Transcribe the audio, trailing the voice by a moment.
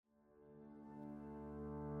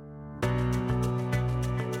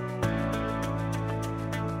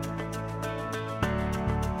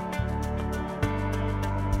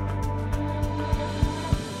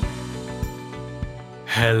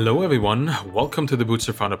Hello, everyone. Welcome to the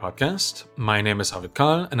Bootstrap Founder Podcast. My name is Havid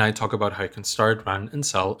Kal, and I talk about how you can start, run, and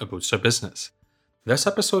sell a Bootstrap business. This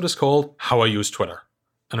episode is called How I Use Twitter,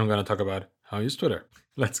 and I'm going to talk about how I use Twitter.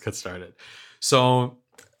 Let's get started. So,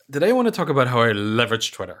 today I want to talk about how I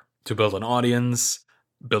leverage Twitter to build an audience,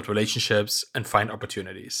 build relationships, and find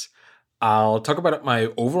opportunities. I'll talk about my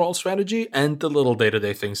overall strategy and the little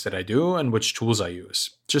day-to-day things that I do and which tools I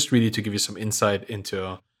use, just really to give you some insight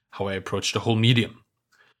into how I approach the whole medium.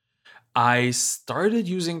 I started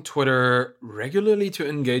using Twitter regularly to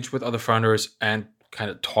engage with other founders and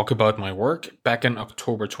kind of talk about my work back in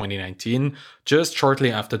October 2019, just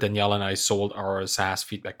shortly after Danielle and I sold our SaaS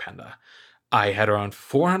Feedback Panda. I had around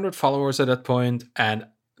 400 followers at that point, and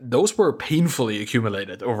those were painfully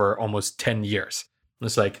accumulated over almost 10 years.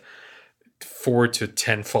 It's like 4 to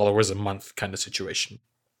 10 followers a month kind of situation.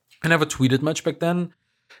 I never tweeted much back then.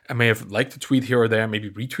 I may have liked a tweet here or there, maybe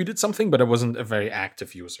retweeted something, but I wasn't a very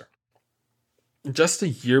active user. Just a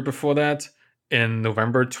year before that, in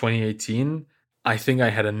November 2018, I think I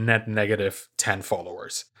had a net negative 10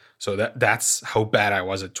 followers. So that's how bad I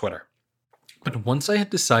was at Twitter. But once I had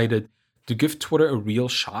decided to give Twitter a real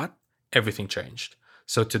shot, everything changed.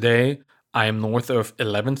 So today, I am north of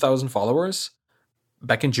 11,000 followers.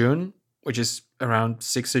 Back in June, which is around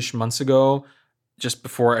 6-ish months ago, just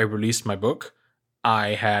before I released my book,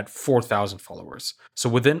 I had 4,000 followers. So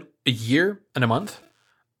within a year and a month,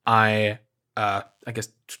 I guess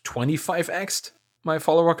 25x'd my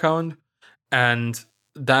follower count. And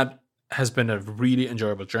that has been a really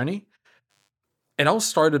enjoyable journey. It all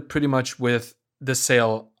started pretty much with the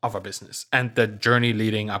sale of a business and the journey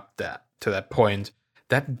leading up to that point.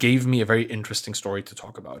 That gave me a very interesting story to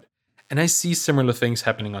talk about. And I see similar things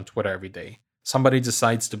happening on Twitter every day. Somebody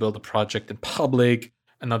decides to build a project in public.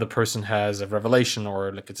 Another person has a revelation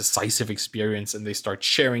or like a decisive experience and they start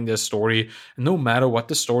sharing their story. And no matter what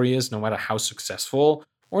the story is, no matter how successful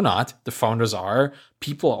or not the founders are,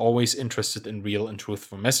 people are always interested in real and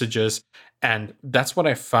truthful messages. And that's what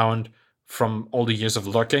I found from all the years of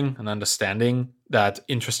lurking and understanding that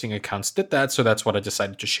interesting accounts did that. So that's what I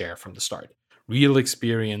decided to share from the start. Real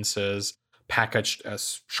experiences packaged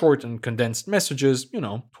as short and condensed messages,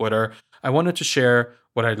 Twitter. I wanted to share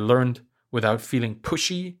what I learned without feeling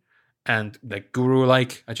pushy and like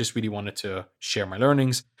guru-like. I just really wanted to share my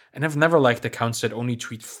learnings. And I've never liked accounts that only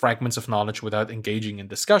tweet fragments of knowledge without engaging in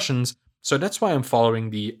discussions. So that's why I'm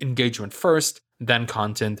following the engagement first, then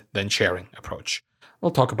content, then sharing approach.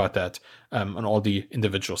 We'll talk about that on all the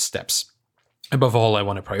individual steps. Above all, I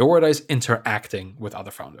want to prioritize interacting with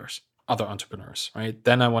other founders, other entrepreneurs, right?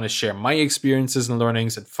 Then I want to share my experiences and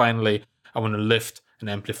learnings. And finally, I want to lift and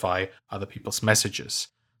amplify other people's messages.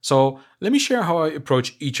 So let me share how I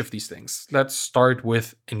approach each of these things. Let's start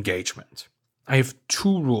with engagement. I have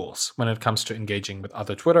 2 rules when it comes to engaging with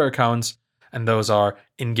other Twitter accounts, and those are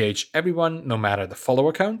engage everyone, no matter the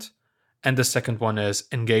follower count. And the second one is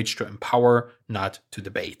engage to empower, not to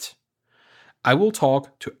debate. I will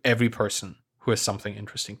talk to every person who has something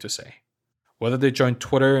interesting to say. Whether they joined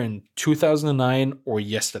Twitter in 2009 or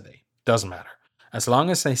yesterday, doesn't matter. As long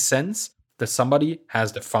as I sense that somebody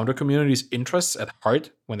has the founder community's interests at heart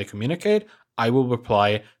when they communicate, I will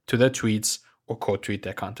reply to their tweets or quote tweet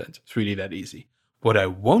their content. It's really that easy. What I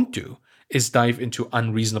won't do is dive into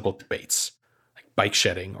unreasonable debates, like bike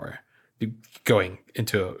shedding or going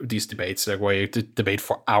into these debates like where you debate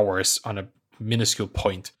for hours on a minuscule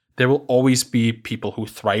point. There will always be people who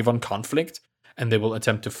thrive on conflict and they will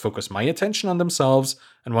attempt to focus my attention on themselves.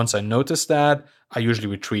 And once I notice that, I usually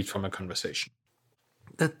retreat from a conversation.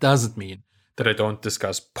 That doesn't mean that I don't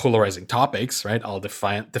discuss polarizing topics, right? I'll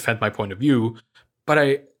defend my point of view, but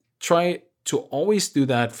I try to always do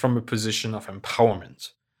that from a position of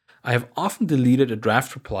empowerment. I have often deleted a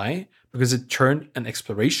draft reply because it turned an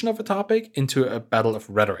exploration of a topic into a battle of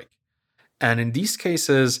rhetoric. And in these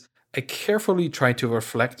cases, I carefully try to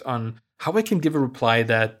reflect on how I can give a reply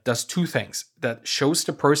that does 2 things. That shows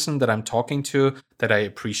the person that I'm talking to that I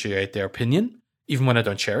appreciate their opinion, even when I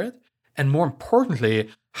don't share it. And more importantly,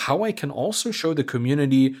 how I can also show the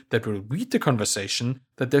community that will read the conversation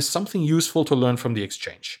that there's something useful to learn from the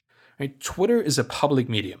exchange. Right? Twitter is a public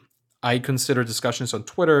medium. I consider discussions on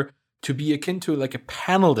Twitter to be akin to like a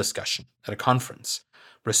panel discussion at a conference.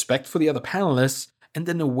 Respect for the other panelists and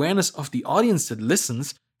an awareness of the audience that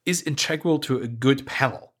listens is integral to a good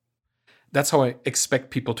panel. That's how I expect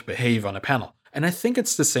people to behave on a panel. And I think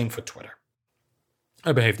it's the same for Twitter.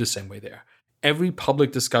 I behave the same way there. Every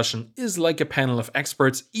public discussion is like a panel of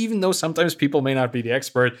experts, even though sometimes people may not be the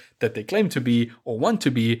expert that they claim to be or want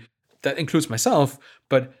to be. That includes myself,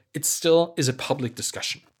 but it still is a public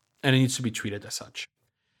discussion and it needs to be treated as such.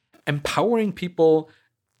 Empowering people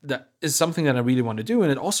that is something that I really want to do.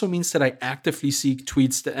 And it also means that I actively seek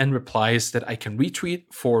tweets and replies that I can retweet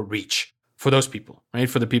for reach for those people, right?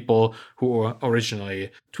 For the people who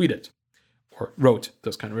originally tweeted or wrote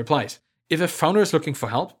those kind of replies. If a founder is looking for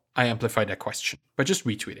help, I amplify that question by just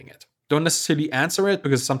retweeting it. Don't necessarily answer it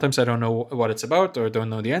because sometimes I don't know what it's about or don't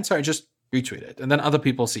know the answer. I just retweet it and then other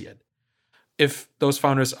people see it. If those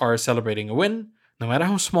founders are celebrating a win, no matter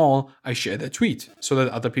how small, I share that tweet so that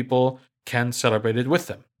other people can celebrate it with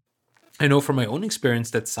them. I know from my own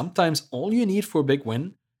experience that sometimes all you need for a big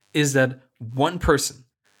win is that one person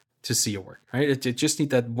to see your work, right? You just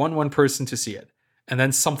need that one person to see it. And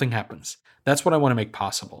then something happens. That's what I want to make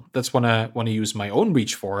possible. That's what I want to use my own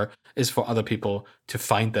reach for, is for other people to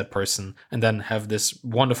find that person and then have this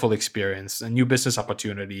wonderful experience, a new business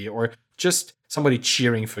opportunity, or just somebody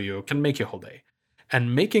cheering for you can make your whole day.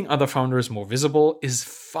 And making other founders more visible is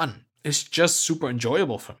fun. It's just super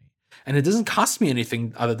enjoyable for me. And it doesn't cost me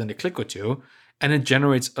anything other than a click or two. And it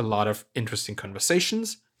generates a lot of interesting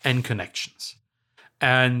conversations and connections.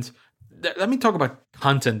 And let me talk about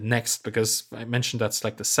content next, because I mentioned that's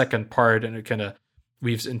like the second part and it kind of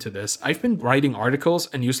weaves into this. I've been writing articles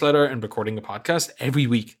and newsletter and recording a podcast every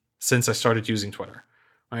week since I started using Twitter,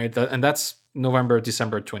 right? And that's November,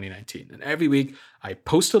 December 2019. And every week I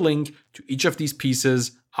post a link to each of these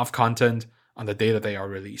pieces of content on the day that they are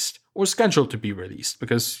released or scheduled to be released,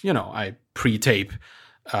 because, I pre-tape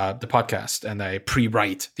the podcast and I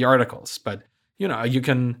pre-write the articles, but you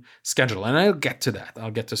can schedule, and I'll get to that. I'll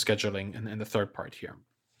get to scheduling in the third part here.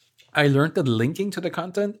 I learned that linking to the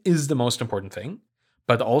content is the most important thing,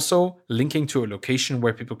 but also linking to a location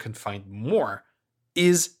where people can find more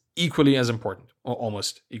is equally as important, or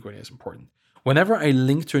almost equally as important. Whenever I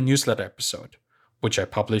link to a newsletter episode, which I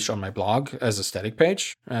publish on my blog as a static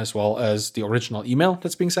page, as well as the original email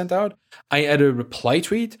that's being sent out, I add a reply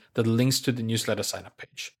tweet that links to the newsletter sign-up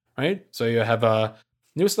page, right? So you have a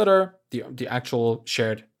newsletter, the actual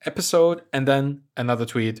shared episode, and then another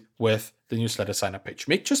tweet with the newsletter sign-up page.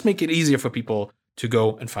 Just make it easier for people to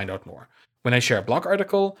go and find out more. When I share a blog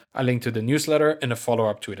article, I link to the newsletter in a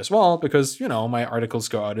follow-up tweet as well, because, my articles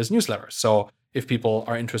go out as newsletters. So if people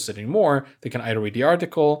are interested in more, they can either read the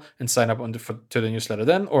article and sign up to the newsletter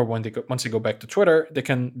then, or once they go back to Twitter, they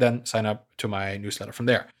can then sign up to my newsletter from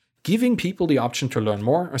there. Giving people the option to learn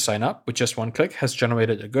more or sign up with just one click has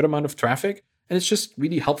generated a good amount of traffic, and it's just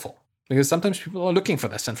really helpful because sometimes people are looking for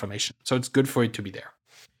this information. So it's good for it to be there.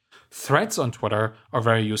 Threads on Twitter are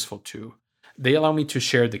very useful too. They allow me to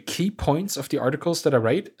share the key points of the articles that I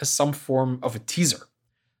write as some form of a teaser.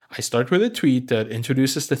 I start with a tweet that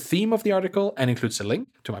introduces the theme of the article and includes a link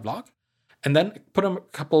to my blog, and then put a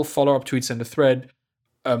couple follow-up tweets in the thread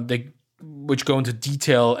which go into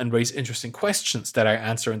detail and raise interesting questions that I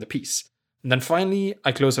answer in the piece. And then finally,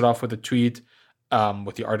 I close it off with a tweet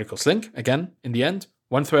with the article's link, again, in the end.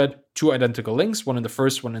 One thread, two identical links, one in the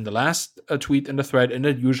first, one in the last tweet in the thread, and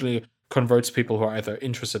it usually converts people who are either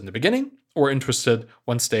interested in the beginning or interested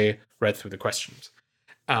once they read through the questions.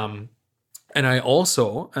 And I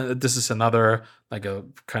also, this is another like a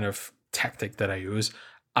kind of tactic that I use,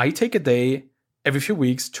 I take a day every few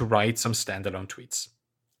weeks to write some standalone tweets.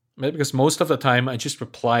 Right? Because most of the time I just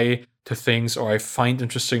reply to things or I find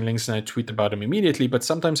interesting links and I tweet about them immediately, but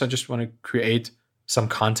sometimes I just want to create some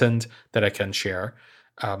content that I can share.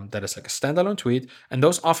 That is like a standalone tweet. And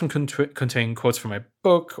those often contain quotes from my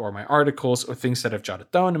book or my articles or things that I've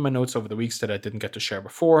jotted down in my notes over the weeks that I didn't get to share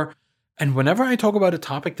before. And whenever I talk about a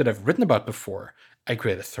topic that I've written about before, I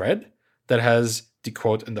create a thread that has the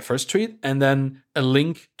quote in the first tweet and then a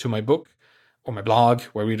link to my book or my blog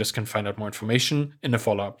where readers can find out more information in a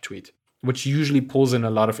follow-up tweet, which usually pulls in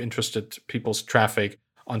a lot of interested people's traffic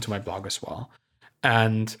onto my blog as well.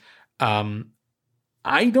 And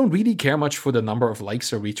I don't really care much for the number of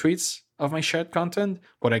likes or retweets of my shared content.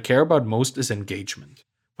 What I care about most is engagement.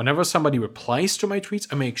 Whenever somebody replies to my tweets,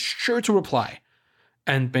 I make sure to reply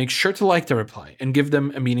and make sure to like the reply and give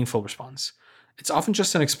them a meaningful response. It's often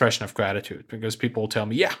just an expression of gratitude because people tell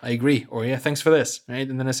me, yeah, I agree, or yeah, thanks for this, right?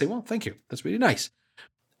 And then I say, well, thank you. That's really nice.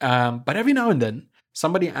 But every now and then,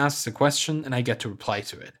 somebody asks a question and I get to reply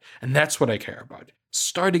to it. And that's what I care about.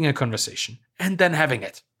 Starting a conversation and then having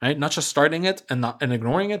it, right? Not just starting it and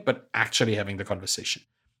ignoring it, but actually having the conversation.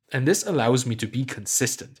 And this allows me to be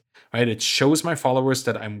consistent, right? It shows my followers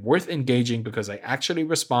that I'm worth engaging because I actually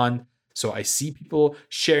respond. So I see people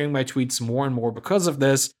sharing my tweets more and more because of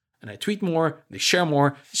this. And I tweet more, they share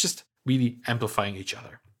more. It's just really amplifying each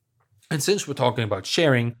other. And since we're talking about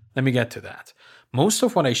sharing, let me get to that. Most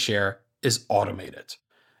of what I share is automated.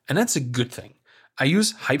 And that's a good thing. I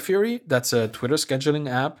use Hypefury, that's a Twitter scheduling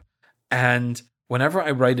app. And whenever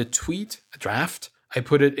I write a tweet, a draft, I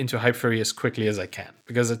put it into Hypefury as quickly as I can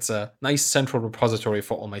because it's a nice central repository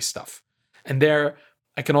for all my stuff. And there,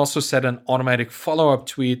 I can also set an automatic follow-up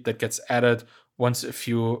tweet that gets added once a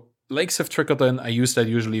few likes have trickled in. I use that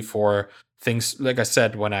usually for things, like I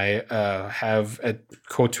said, when I have a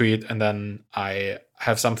quote tweet and then I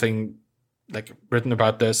have something like written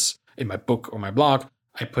about this in my book or my blog,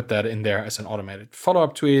 I put that in there as an automated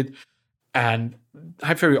follow-up tweet. And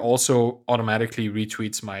Hypefury also automatically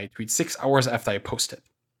retweets my tweet 6 hours after I post it.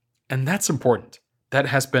 And that's important. That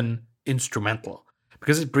has been instrumental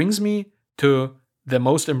because it brings me to the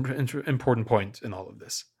most important point in all of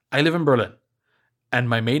this. I live in Berlin and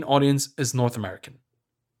my main audience is North American,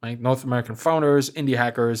 right? North American founders, indie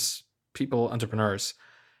hackers, people, entrepreneurs.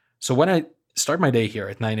 So when I start my day here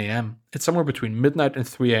at 9 a.m., it's somewhere between midnight and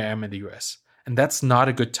 3 a.m. in the US. And that's not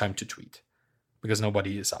a good time to tweet because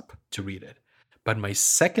nobody is up to read it. But my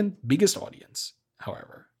second biggest audience,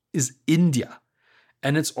 however, is India.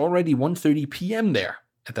 And it's already 1:30 p.m. there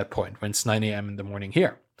at that point when it's 9 a.m. in the morning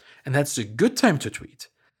here. And that's a good time to tweet.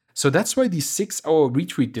 So that's why the 6-hour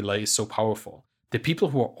retweet delay is so powerful. The people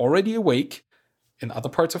who are already awake in other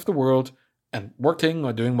parts of the world and working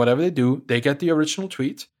or doing whatever they do, they get the original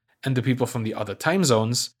tweet. And the people from the other time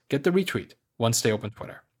zones get the retweet once they open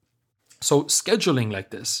Twitter. So scheduling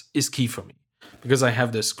like this is key for me because I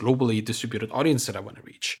have this globally distributed audience that I want to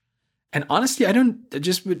reach. And honestly, I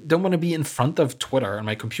just don't want to be in front of Twitter on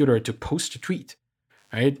my computer to post a tweet,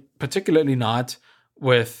 right? Particularly not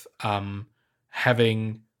with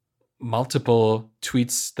having multiple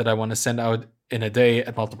tweets that I want to send out in a day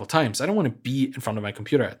at multiple times. I don't want to be in front of my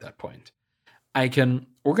computer at that point. I can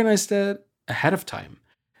organize that ahead of time.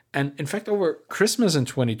 And in fact, over Christmas in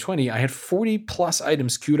 2020, I had 40 plus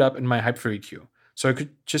items queued up in my Hypefury queue. So I could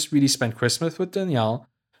just really spend Christmas with Danielle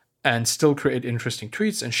and still create interesting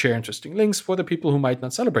tweets and share interesting links for the people who might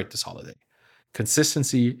not celebrate this holiday.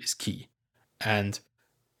 Consistency is key. And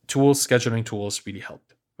scheduling tools really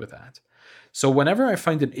help with that. So whenever I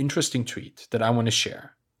find an interesting tweet that I want to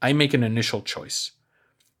share, I make an initial choice,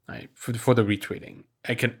 right, for the retweeting.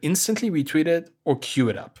 I can instantly retweet it or queue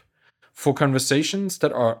it up. For conversations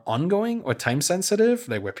that are ongoing or time sensitive,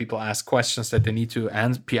 like where people ask questions that they need to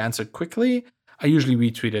be answered quickly, I usually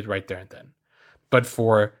retweet it right there and then. But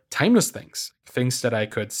for timeless things that I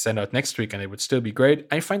could send out next week and it would still be great,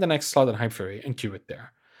 I find the next slot in Hypefury and queue it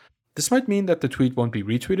there. This might mean that the tweet won't be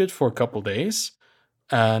retweeted for a couple days,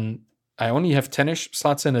 and I only have 10-ish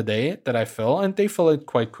slots in a day that I fill, and they fill it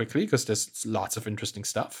quite quickly because there's lots of interesting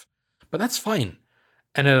stuff. But that's fine.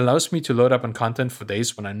 And it allows me to load up on content for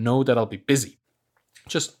days when I know that I'll be busy.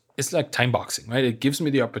 It's like time boxing, right? It gives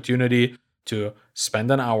me the opportunity to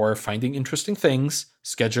spend an hour finding interesting things,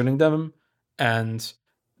 scheduling them, and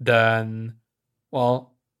then,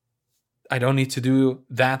 well, I don't need to do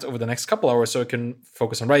that over the next couple hours, so I can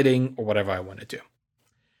focus on writing or whatever I want to do.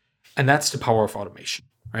 And that's the power of automation,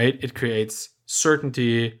 right? It creates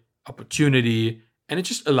certainty, opportunity, and it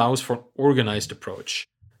just allows for an organized approach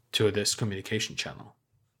to this communication channel.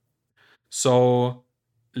 So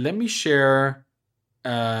let me share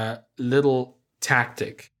a little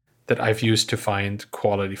tactic that I've used to find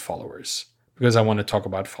quality followers, because I want to talk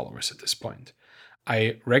about followers at this point.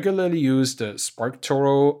 I regularly use the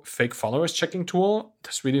SparkToro fake followers checking tool.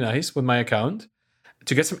 That's really nice with my account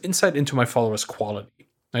to get some insight into my followers' quality.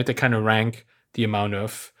 Right? They kind of rank the amount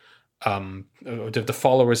of the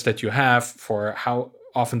followers that you have for how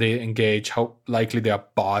often they engage, how likely they are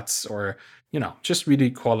bots, or just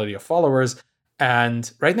really quality of followers. And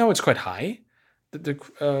right now it's quite high, the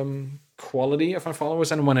quality of my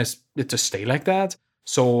followers, and I want it to stay like that.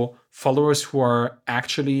 So followers who are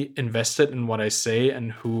actually invested in what I say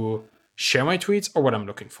and who share my tweets are what I'm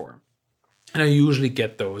looking for. And I usually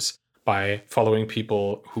get those by following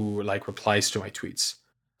people who like replies to my tweets.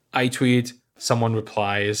 I tweet, someone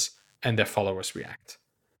replies, and their followers react.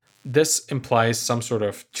 This implies some sort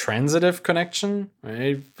of transitive connection,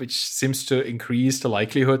 right? Which seems to increase the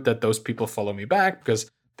likelihood that those people follow me back because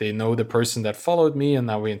they know the person that followed me and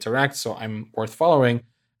now we interact, so I'm worth following.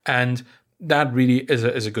 And that really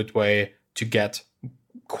is a good way to get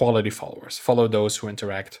quality followers. Follow those who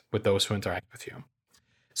interact with those who interact with you.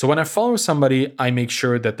 So when I follow somebody, I make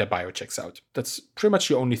sure that their bio checks out. That's pretty much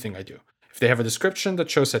the only thing I do. If they have a description that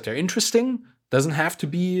shows that they're interesting, doesn't have to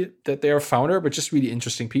be that they're a founder, but just really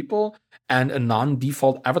interesting people, and a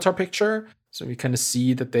non-default avatar picture, so you kind of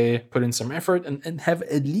see that they put in some effort and have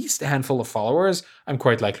at least a handful of followers, I'm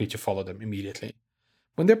quite likely to follow them immediately.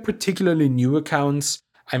 When they're particularly new accounts,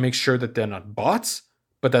 I make sure that they're not bots,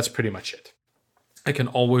 but that's pretty much it. I can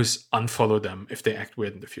always unfollow them if they act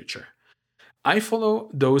weird in the future. I follow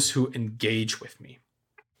those who engage with me.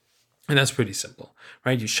 And that's pretty simple,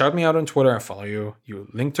 right? You shout me out on Twitter, I follow you. You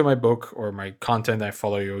link to my book or my content, I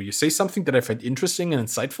follow you. You say something that I find interesting and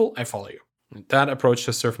insightful, I follow you. And that approach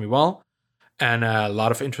has served me well. And a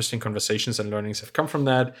lot of interesting conversations and learnings have come from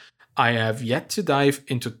that. I have yet to dive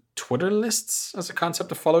into Twitter lists as a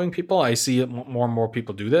concept of following people. I see more and more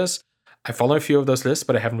people do this. I follow a few of those lists,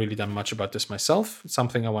 but I haven't really done much about this myself. It's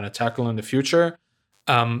something I want to tackle in the future.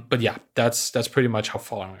 But yeah, that's pretty much how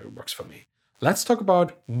following works for me. Let's talk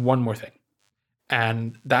about one more thing,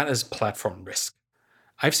 and that is platform risk.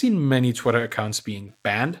 I've seen many Twitter accounts being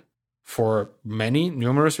banned for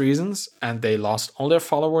numerous reasons, and they lost all their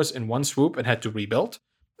followers in one swoop and had to rebuild.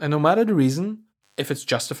 And no matter the reason, if it's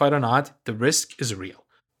justified or not, the risk is real.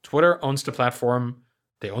 Twitter owns the platform.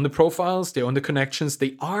 They own the profiles, they own the connections,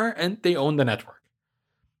 they own the network.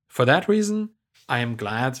 For that reason, I am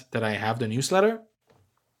glad that I have the newsletter.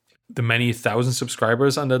 The many thousand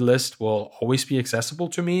subscribers on that list will always be accessible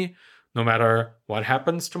to me, no matter what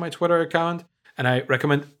happens to my Twitter account. And I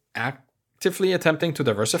recommend actively attempting to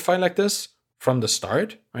diversify like this from the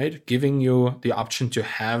start, right? Giving you the option to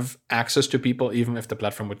have access to people even if the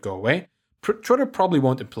platform would go away. Twitter probably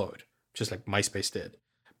won't implode, just like MySpace did.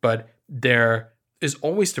 But there is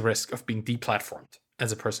always the risk of being deplatformed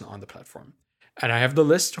as a person on the platform. And I have the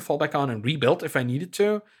list to fall back on and rebuild if I needed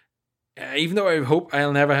to. Even though I hope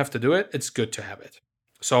I'll never have to do it, it's good to have it.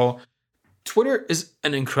 So Twitter is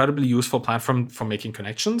an incredibly useful platform for making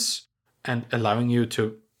connections and allowing you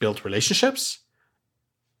to build relationships,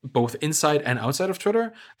 both inside and outside of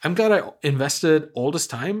Twitter. I'm glad I invested all this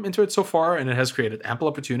time into it so far, and it has created ample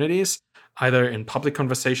opportunities, either in public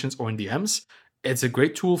conversations or in DMs. It's a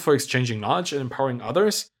great tool for exchanging knowledge and empowering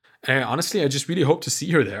others. And honestly, I just really hope to see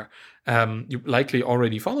you there. You likely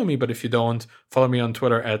already follow me, but if you don't, follow me on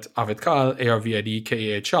Twitter at ArvidKahl,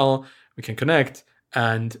 ARVIDKAHL. We can connect.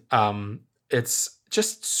 And it's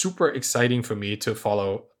just super exciting for me to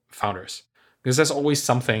follow founders because there's always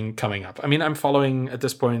something coming up. I mean, I'm following at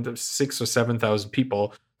this point 6,000 or 7,000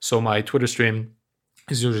 people. So my Twitter stream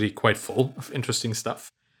is usually quite full of interesting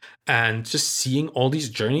stuff. And just seeing all these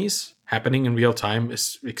journeys happening in real time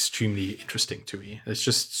is extremely interesting to me. It's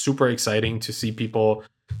just super exciting to see people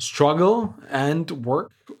struggle and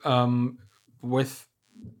work with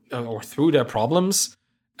or through their problems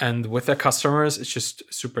and with their customers. It's just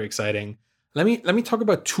super exciting. Let me talk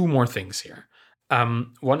about two more things here.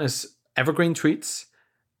 One is evergreen tweets,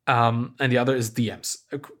 and the other is DMs.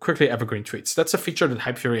 Quickly, evergreen tweets. That's a feature that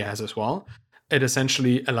Hypefury has as well. It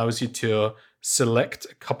essentially allows you to select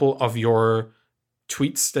a couple of your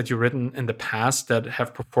tweets that you've written in the past that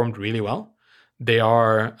have performed really well. They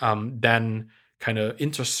are then kind of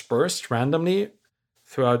interspersed randomly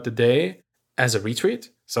throughout the day as a retweet.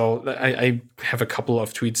 So I have a couple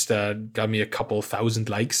of tweets that got me a couple thousand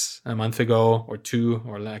likes a month ago or two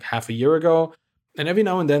or like half a year ago. And every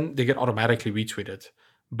now and then they get automatically retweeted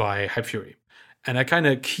by Hypefury. And that kind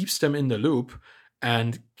of keeps them in the loop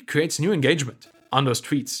and creates new engagement on those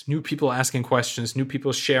tweets. New people asking questions, new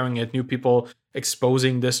people sharing it, new people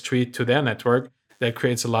exposing this tweet to their network. That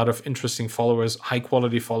creates a lot of interesting followers, high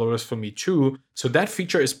quality followers for me too. So that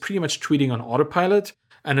feature is pretty much tweeting on autopilot.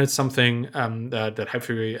 And it's something that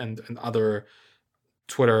Hypefury and other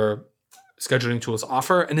Twitter scheduling tools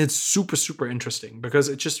offer. And it's super, super interesting because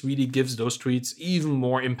it just really gives those tweets even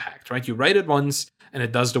more impact, right? You write it once and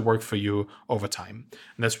it does the work for you over time.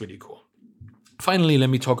 And that's really cool. Finally,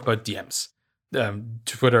 let me talk about DMs,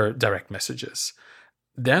 Twitter direct messages.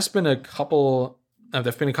 There's been a couple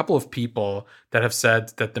of people that have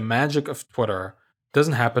said that the magic of Twitter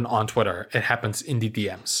doesn't happen on Twitter. It happens in the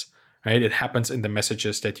DMs, right? It happens in the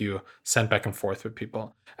messages that you send back and forth with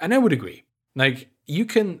people. And I would agree. Like, you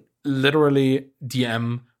can literally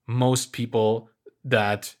DM most people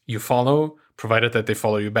that you follow, provided that they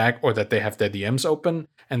follow you back or that they have their DMs open.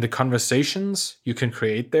 And the conversations you can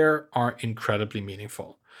create there are incredibly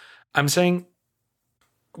meaningful. I'm saying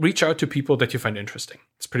reach out to people that you find interesting.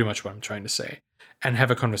 It's pretty much what I'm trying to say. And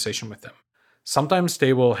have a conversation with them. Sometimes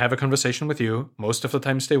they will have a conversation with you. Most of the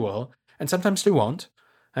times they will. And sometimes they won't.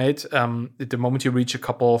 Right? At the moment you reach a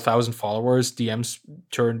couple thousand followers, DMs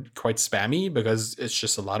turn quite spammy because it's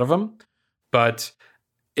just a lot of them. But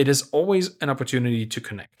it is always an opportunity to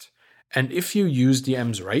connect. And if you use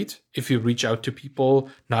DMs right, if you reach out to people,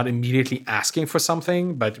 not immediately asking for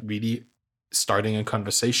something, but really starting a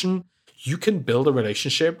conversation, you can build a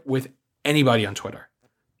relationship with anybody on Twitter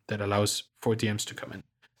that allows for DMs to come in.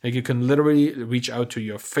 Like, you can literally reach out to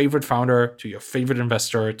your favorite founder, to your favorite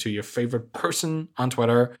investor, to your favorite person on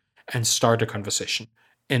Twitter and start a conversation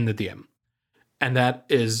in the DM. And that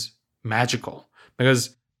is magical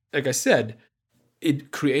because, like I said,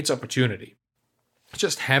 it creates opportunity.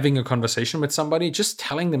 just having a conversation with somebody, just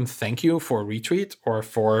telling them thank you for a retweet or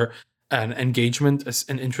for an engagement, as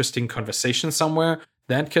an interesting conversation somewhere,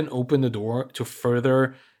 that can open the door to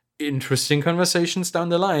further interesting conversations down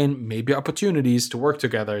the line, maybe opportunities to work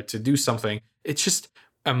together, to do something. It's just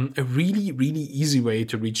a really, really easy way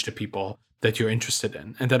to reach the people that you're interested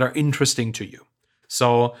in and that are interesting to you.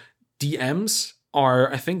 So DMs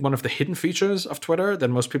are, I think, one of the hidden features of Twitter that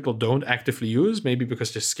most people don't actively use, maybe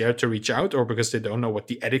because they're scared to reach out or because they don't know what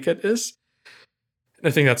the etiquette is. And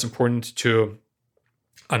I think that's important to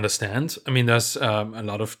understand. I mean, there's a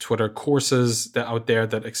lot of Twitter courses that out there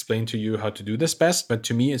that explain to you how to do this best. But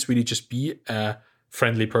to me, it's really just be a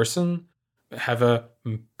friendly person, have a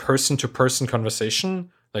person-to-person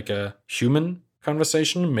conversation, like a human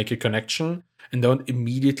conversation, make a connection, and don't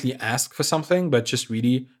immediately ask for something, but just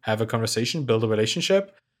really have a conversation, build a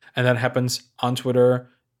relationship. And that happens on Twitter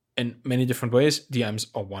in many different ways. DMs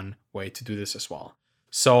are one way to do this as well.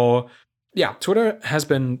 So yeah, Twitter has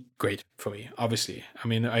been great for me, obviously. I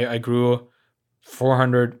mean, I grew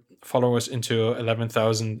 400 followers into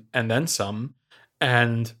 11,000 and then some.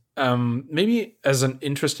 And maybe as an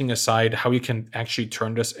interesting aside, how you can actually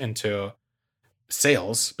turn this into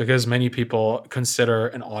sales, because many people consider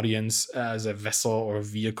an audience as a vessel or a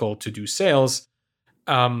vehicle to do sales.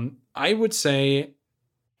 I would say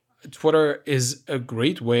Twitter is a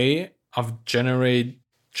great way of generating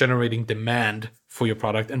demand for your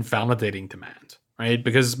product and validating demand, right?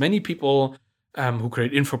 Because many people who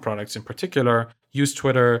create info products in particular use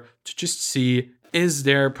Twitter to just see, is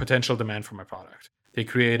there potential demand for my product? They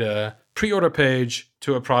create a pre-order page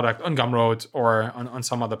to a product on Gumroad or on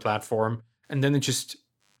some other platform, and then they just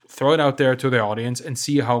throw it out there to their audience and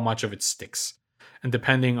see how much of it sticks. And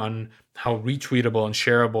depending on how retweetable and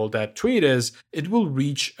shareable that tweet is, it will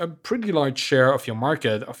reach a pretty large share of your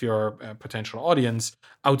market, of your potential audience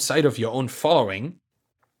outside of your own following.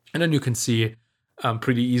 And then you can see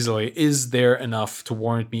pretty easily, is there enough to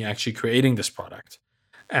warrant me actually creating this product?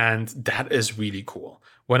 And that is really cool.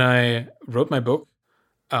 When I wrote my book,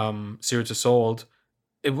 Zero to Sold,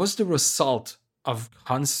 it was the result of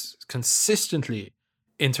consistently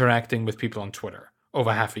interacting with people on Twitter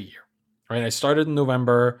over half a year. Right? I started in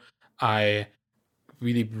November. I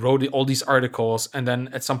really wrote all these articles, and then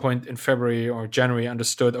at some point in February or January, I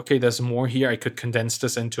understood, okay, there's more here. I could condense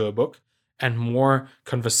this into a book, and more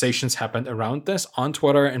conversations happened around this on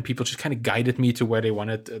Twitter, and people just kind of guided me to where they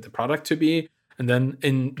wanted the product to be. And then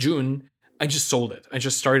in June, I just sold it. I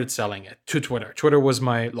just started selling it to Twitter. Twitter was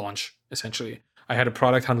my launch, essentially. I had a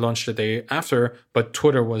product hunt launch the day after, but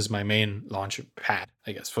Twitter was my main launch pad,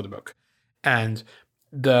 I guess, for the book. And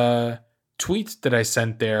the tweet that I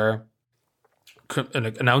sent there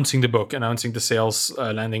announcing the book, announcing the sales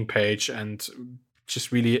landing page, and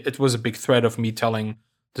just really, it was a big thread of me telling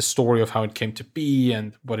the story of how it came to be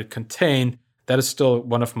and what it contained. That is still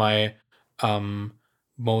one of my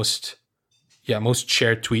most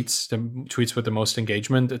shared tweets, the tweets with the most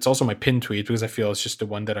engagement. It's also my pinned tweet because I feel it's just the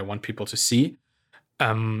one that I want people to see.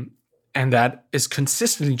 And that is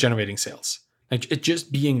consistently generating sales. Like, it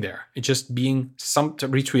just being there, it just being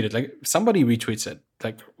retweeted. Like, somebody retweets it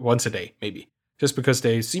like once a day, maybe, just because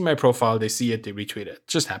they see my profile, they see it, they retweet it. It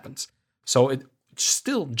just happens. So it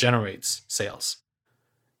still generates sales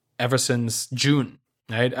ever since June.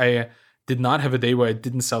 Right? I did not have a day where I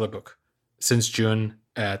didn't sell a book since June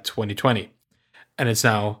 2020, and it's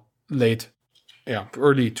now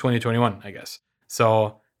early 2021, I guess.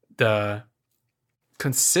 So the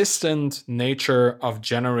consistent nature of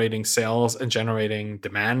generating sales and generating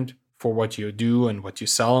demand for what you do and what you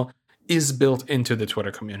sell is built into the Twitter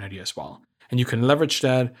community as well. And you can leverage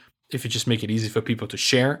that if you just make it easy for people to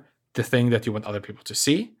share the thing that you want other people to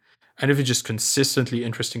see. And if it's just consistently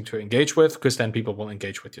interesting to engage with, because then people will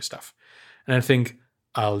engage with your stuff. And I think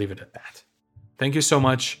I'll leave it at that. Thank you so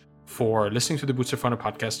much for listening to the Bootstrap Founder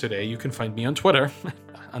podcast today. You can find me on Twitter,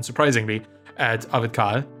 unsurprisingly, at Arvid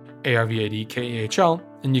Kahl, ARVADKAHL,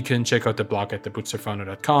 and you can check out the blog at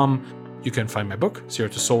thebootstrapfounder.com. You can find my book, Zero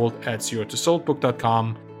to Sold, at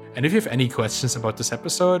zerotosoldbook.com. And if you have any questions about this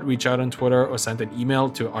episode, reach out on Twitter or send an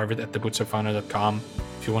email to arvid@thebootstrapfounder.com.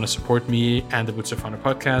 If you want to support me and the Bootstrap Founder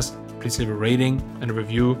podcast, please leave a rating and a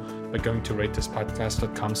review by going to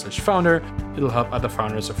ratethispodcast.com/founder. It'll help other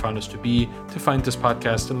founders or founders-to-be to find this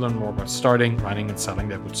podcast and learn more about starting, running, and selling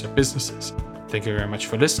their bootstrap businesses. Thank you very much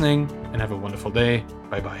for listening, and have a wonderful day.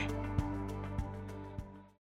 Bye-bye.